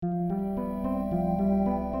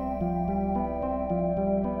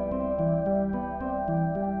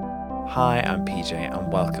Hi, I'm PJ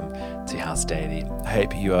and welcome to House Daily. I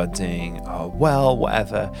hope you are doing well,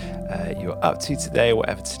 whatever you're up to today,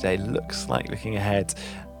 whatever today looks like looking ahead.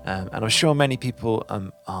 And I'm sure many people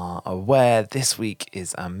are aware this week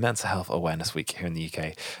is Mental Health Awareness Week here in the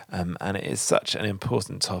UK. And it is such an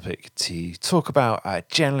important topic to talk about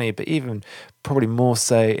generally, but even probably more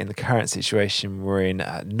so in the current situation we're in.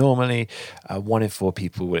 Normally, 1 in 4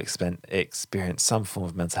 people will experience some form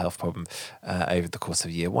of mental health problem over the course of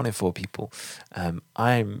a year. 1 in 4 people.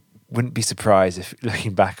 Wouldn't be surprised if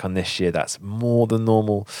looking back on this year, that's more than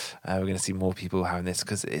normal. We're going to see more people having this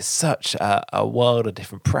because it's such a world of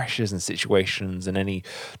different pressures and situations, and any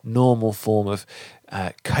normal form of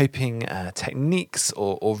coping techniques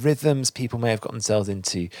or rhythms people may have got themselves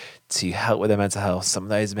into to help with their mental health. Some of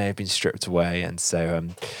those may have been stripped away. And so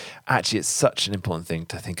actually it's such an important thing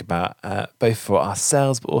to think about, both for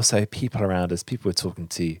ourselves, but also people around us, people we're talking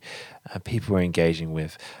to, people we're engaging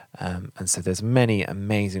with. And so there's many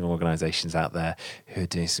amazing organisations out there who are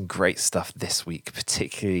doing some great stuff this week,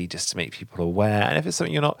 particularly just to make people aware. And if it's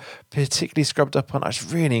something you're not particularly scrubbed up on, I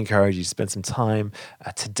just really encourage you to spend some time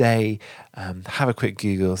today, have a quick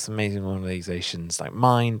Google. Some amazing organisations like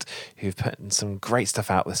Mind who've put some great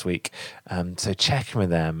stuff out this week. So check in with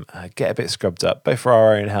them, get a bit scrubbed up, both for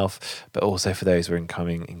our own health, but also for those we're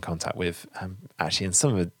coming in contact with. Actually, and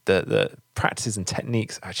some of the practices and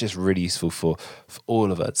techniques are just really useful for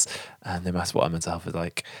all of us, no matter what our mental health is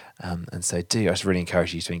like. And so I just really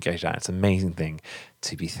encourage you to engage that. It's an amazing thing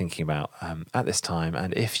to be thinking about at this time.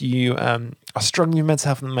 And if you are struggling with mental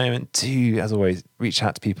health at the moment, do, as always, reach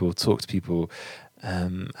out to people, talk to people,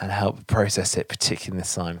 and help process it, particularly in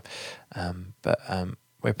this time. But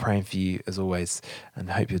we're praying for you, as always, and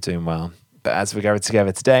hope you're doing well. But as we go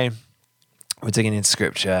together today, we're digging into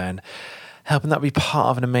Scripture, and helping that be part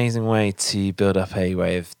of an amazing way to build up a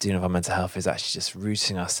way of dealing with our mental health is actually just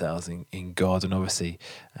rooting ourselves in God. And obviously,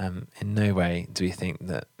 in no way do we think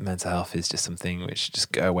that mental health is just something which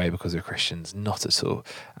just go away because we're Christians. Not at all.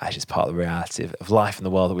 Actually, it's part of the reality of life in the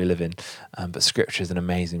world that we live in. But Scripture is an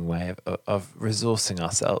amazing way of resourcing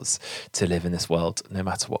ourselves to live in this world, no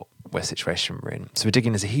matter what situation we're in. So we're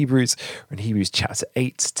digging into Hebrews. We're in Hebrews chapter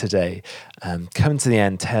 8 today, coming to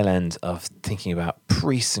the tail end of thinking about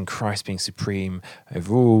priests and Christ being supreme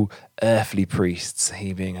over all earthly priests,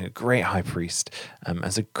 he being a great high priest.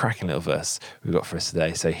 As a cracking little verse we've got for us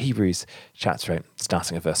today. So Hebrews chapter 8,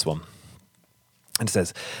 starting at verse 1. And it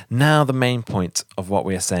says, "Now the main point of what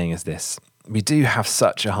we are saying is this. We do have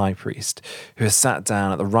such a high priest who has sat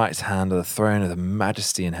down at the right hand of the throne of the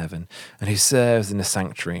majesty in heaven, and who serves in the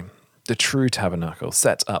sanctuary, the true tabernacle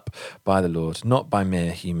set up by the Lord, not by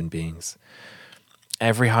mere human beings.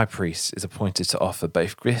 Every high priest is appointed to offer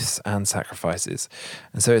both gifts and sacrifices,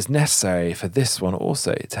 and so it's necessary for this one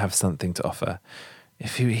also to have something to offer.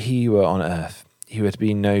 If he were on earth, he would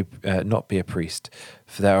be not be a priest,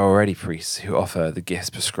 for there are already priests who offer the gifts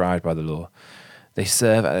prescribed by the law. They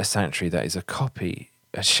serve at a sanctuary that is a copy,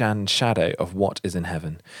 a shadow of what is in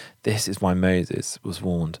heaven. This is why Moses was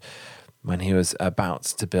warned when he was about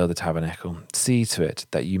to build the tabernacle. See to it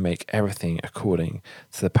that you make everything according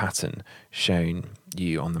to the pattern shown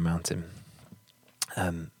you on the mountain."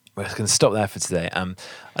 We're just going to stop there for today. I know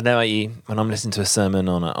about you, when I'm listening to a sermon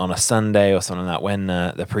on a Sunday or something like that, when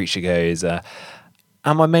the preacher goes,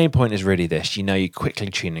 and my main point is really this, you quickly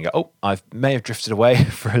tune and go, oh, I may have drifted away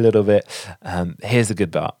for a little bit. Here's the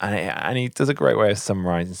good part. And he does a great way of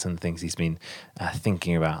summarising some of the things he's been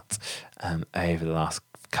thinking about over the last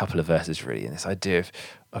couple of verses, really, and this idea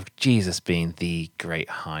of Jesus being the great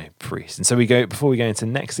high priest. And so before we go into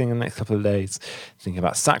the next thing in the next couple of days, thinking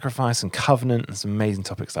about sacrifice and covenant and some amazing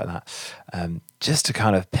topics like that, just to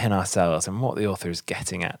kind of pin ourselves and what the author is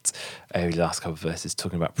getting at over the last couple of verses,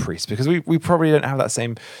 talking about priests, because we probably don't have that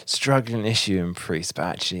same struggling issue in priests, but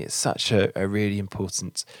actually it's such a really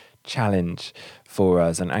important challenge for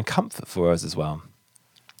us and comfort for us as well,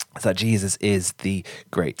 that Jesus is the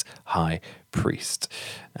great high priest.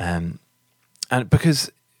 And because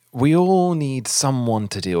we all need someone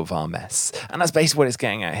to deal with our mess. And that's basically what it's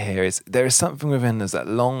getting at here, is there is something within us that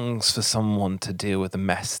longs for someone to deal with the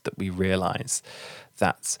mess that we realise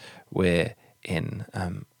that we're in.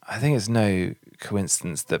 I think it's no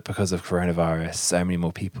coincidence that because of coronavirus, so many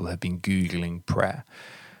more people have been Googling prayer,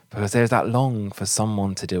 because there's that long for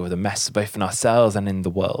someone to deal with the mess, both in ourselves and in the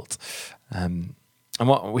world. And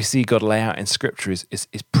what we see God lay out in Scripture is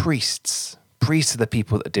priests. Priests are the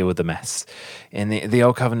people that deal with the mess. In the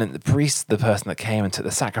Old Covenant, the priest, the person that came and took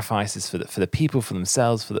the sacrifices for the people, for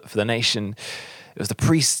themselves, for the nation. was the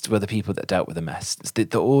priests were the people that dealt with the mess. It's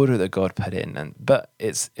the order that God put in, but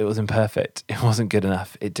it was imperfect. It wasn't good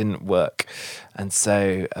enough. It didn't work, and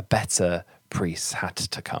so a better priest had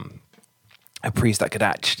to come. A priest that could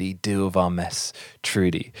actually deal with our mess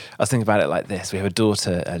truly. I was thinking about it like this. We have a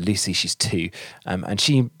daughter, Lucy, she's 2, and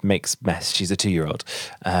she makes mess. She's a 2-year-old.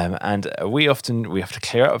 And we have to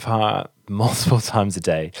clear up with her multiple times a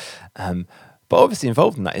day. But obviously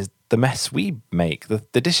involved in that is the mess we make,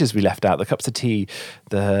 the dishes we left out, the cups of tea,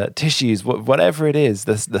 the tissues, whatever it is,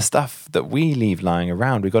 the stuff that we leave lying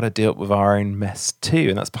around. We've got to deal with our own mess too.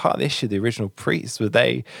 And that's part of the issue. The original priests, where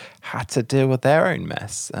they had to deal with their own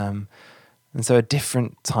mess. And so a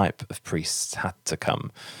different type of priest had to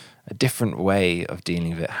come. A different way of dealing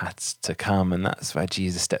with it had to come. And that's where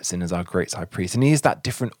Jesus steps in as our great high priest. And he is that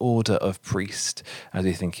different order of priest, as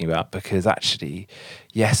we're thinking about, because actually,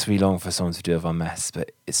 yes, we long for someone to deal with our mess,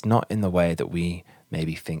 but it's not in the way that we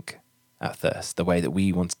maybe think at first, the way that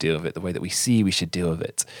we want to deal with it, the way that we see we should deal with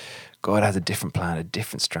it. God has a different plan, a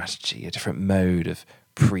different strategy, a different mode of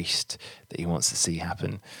priest that he wants to see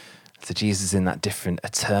happen. So Jesus is in that different,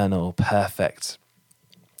 eternal, perfect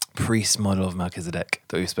priest model of Melchizedek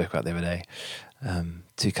that we spoke about the other day,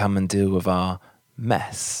 to come and deal with our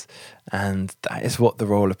mess. And that is what the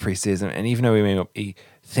role of priest is. And even though we may not be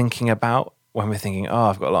thinking about when we're thinking, oh,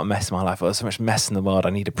 I've got a lot of mess in my life, there's so much mess in the world, I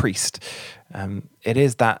need a priest. It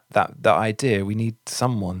is that idea. We need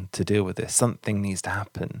someone to deal with this. Something needs to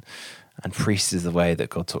happen. And priest is the way that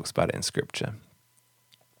God talks about it in Scripture.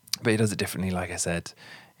 But he does it differently, like I said,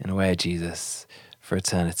 in a way of Jesus, for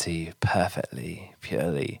eternity, perfectly,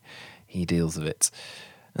 purely, he deals with it.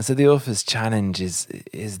 And so the author's challenge is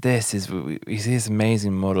we see this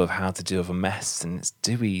amazing model of how to deal with a mess, and it's,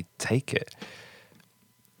 do we take it?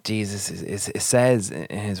 Jesus it says in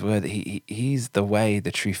his word that he's the way,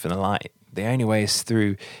 the truth, and the light. The only way is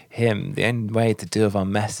through him. The only way to deal with our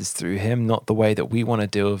mess is through him, not the way that we want to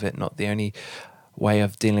deal with it, not the only way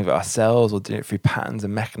of dealing with it ourselves or doing it through patterns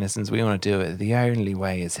and mechanisms we want to do it. The only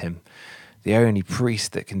way is him. The only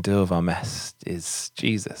priest that can deal with our mess is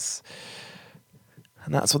Jesus.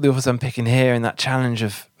 And that's what the author's unpicking here. And that challenge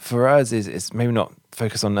for us is maybe not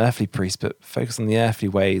focus on earthly priests, but focus on the earthly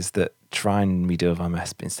ways that try and we deal with our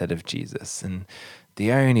mess instead of Jesus. And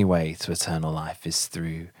the only way to eternal life is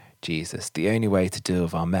through Jesus. The only way to deal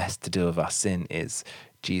with our mess, to deal with our sin, is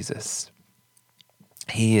Jesus.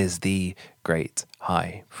 He is the great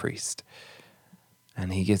high priest,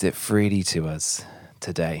 and he gives it freely to us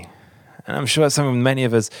today. And I'm sure it's something many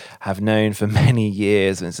of us have known for many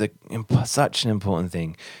years, and it's such an important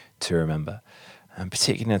thing to remember. And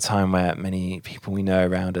particularly in a time where many people we know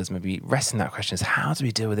around us may be wrestling that question is, how do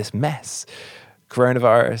we deal with this mess?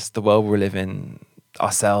 Coronavirus, the world we live in,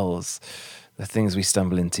 ourselves, the things we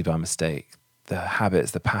stumble into by mistake, the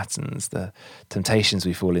habits, the patterns, the temptations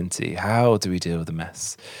we fall into. How do we deal with the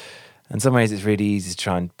mess? In some ways, it's really easy to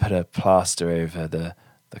try and put a plaster over the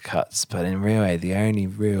cuts, but in real way, the only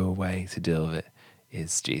real way to deal with it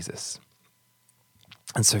is Jesus.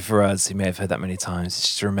 And so for us, who may have heard that many times,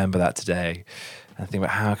 just to remember that today and think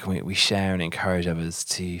about how can we share and encourage others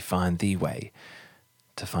to find the way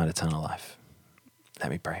to find eternal life.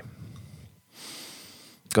 Let me pray.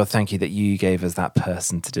 God, thank you that you gave us that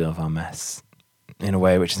person to deal with our mess in a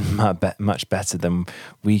way which is much better than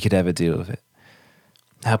we could ever deal with it.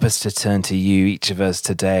 Help us to turn to you, each of us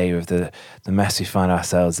today, with the mess we find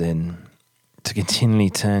ourselves in, to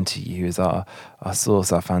continually turn to you as our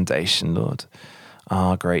source, our foundation, Lord,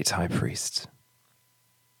 our great high priest.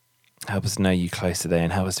 Help us to know you close today,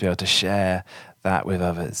 and help us to be able to share that with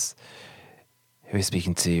others who are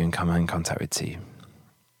speaking to you and come in contact with you.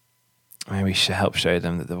 May we help show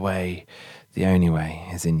them that the only way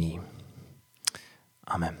is in you.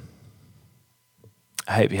 Amen.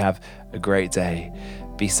 I hope you have a great day.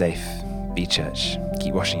 Be safe. Be church.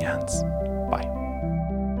 Keep washing your hands.